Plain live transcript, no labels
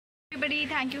everybody,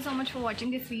 thank you so much for watching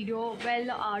this video.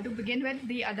 Well, to begin with,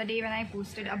 the other day when I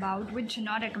posted about which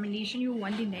genre recommendation you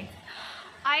want the next,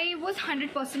 I was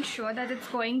 100% sure that it's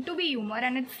going to be humor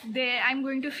and it's there. I'm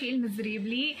going to fail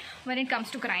miserably when it comes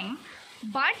to crime,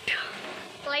 but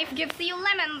life gives you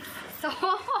lemons. So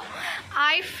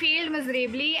I failed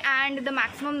miserably, and the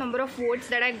maximum number of votes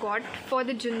that I got for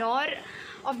the genre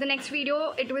of the next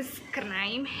video, it was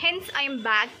crime. Hence I am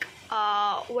back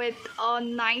with a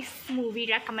nice movie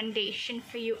recommendation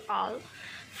for you all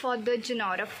for the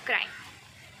genre of crime.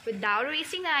 Without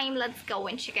wasting time, let's go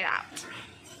and check it out.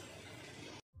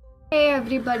 Hey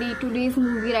everybody, today's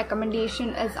movie recommendation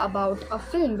is about a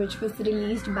film which was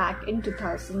released back in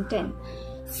 2010.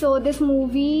 So this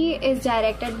movie is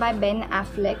directed by Ben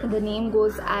Affleck. The name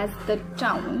goes as The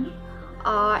Town.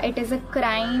 It is a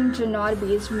crime genre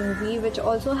based movie which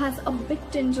also has a bit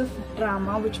tinge of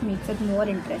drama, which makes it more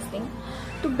interesting.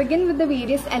 To begin with the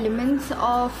various elements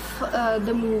of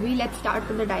the movie, let's start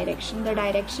with the direction. The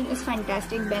direction is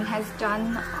fantastic. Ben has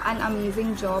done an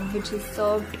amazing job which has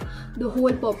served the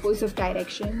whole purpose of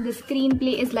direction. The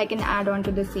screenplay is like an add-on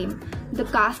to the same. The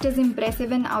cast is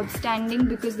impressive and outstanding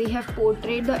because they have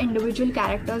portrayed the individual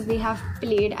characters they have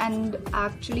played and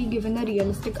actually given a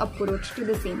realistic approach to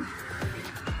the same.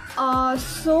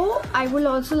 So I would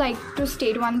also like to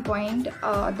state one point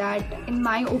that in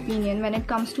my opinion, when it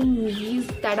comes to movies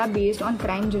that are based on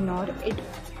crime genre, it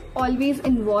always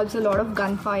involves a lot of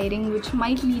gunfiring which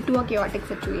might lead to a chaotic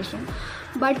situation.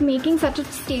 But making such a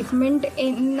statement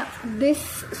in this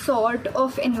sort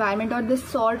of environment or this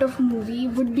sort of movie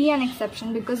would be an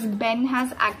exception, because Ben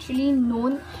has actually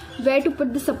known where to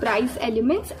put the surprise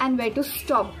elements and where to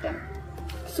stop them.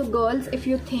 So girls, if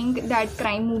you think that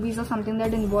crime movies are something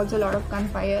that involves a lot of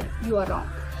gunfire, you are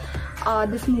wrong.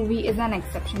 This movie is an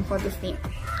exception for the same.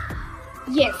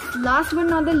 Yes, last but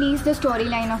not the least, the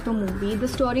storyline of the movie. The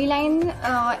storyline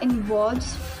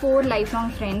involves 4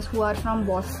 lifelong friends who are from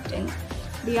Boston.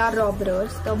 They are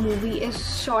robbers. The movie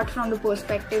is shot from the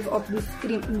perspective of these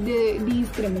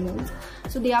criminals.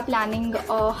 So they are planning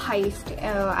a heist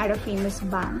at a famous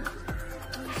bank.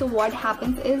 So what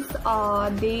happens is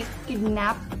they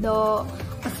kidnap the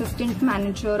assistant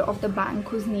manager of the bank,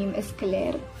 whose name is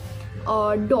Claire.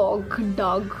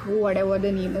 Doug, whatever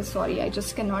the name is, sorry, I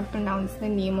just cannot pronounce the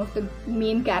name of the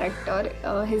main character.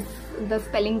 The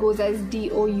spelling goes as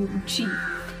D-O-U-G.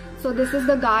 So this is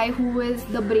the guy who is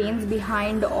the brains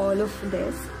behind all of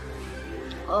this.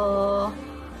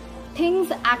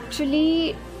 Things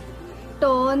actually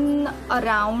turn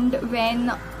around when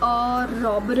a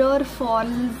robber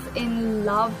falls in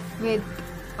love with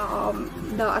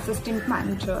the assistant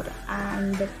manager,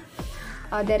 and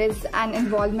there is an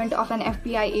involvement of an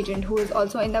FBI agent who is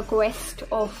also in the quest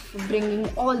of bringing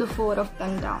all the 4 of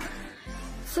them down.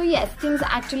 So yes, things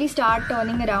actually start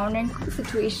turning around and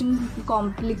situation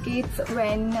complicates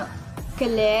when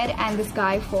Claire and this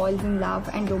guy falls in love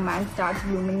and romance starts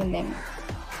blooming in them.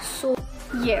 So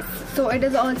yes, so it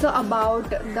is also about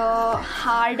the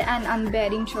hard and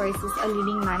unbearing choices a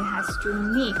leading man has to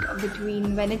make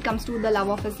between when it comes to the love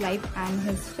of his life and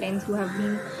his friends who have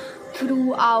been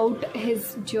throughout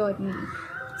his journey.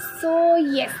 So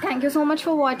yes, thank you so much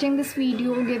for watching this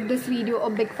video. Give this video a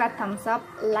big fat thumbs up,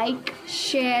 like,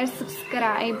 share,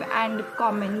 subscribe and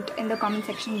comment in the comment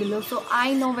section below so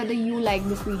I know whether you like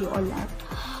this video or not.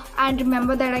 And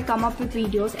remember that I come up with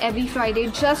videos every Friday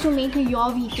just to make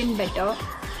your weekend better.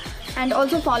 And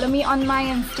also follow me on my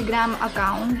Instagram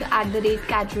account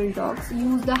 @casualtalks.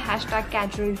 Use the hashtag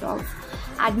casualtalks.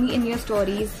 Add me in your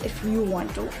stories if you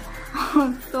want to.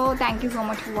 So thank you so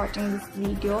much for watching this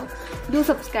video. Do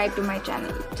subscribe to my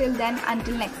channel. Till then,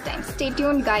 until next time, stay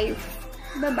tuned guys.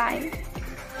 Bye bye.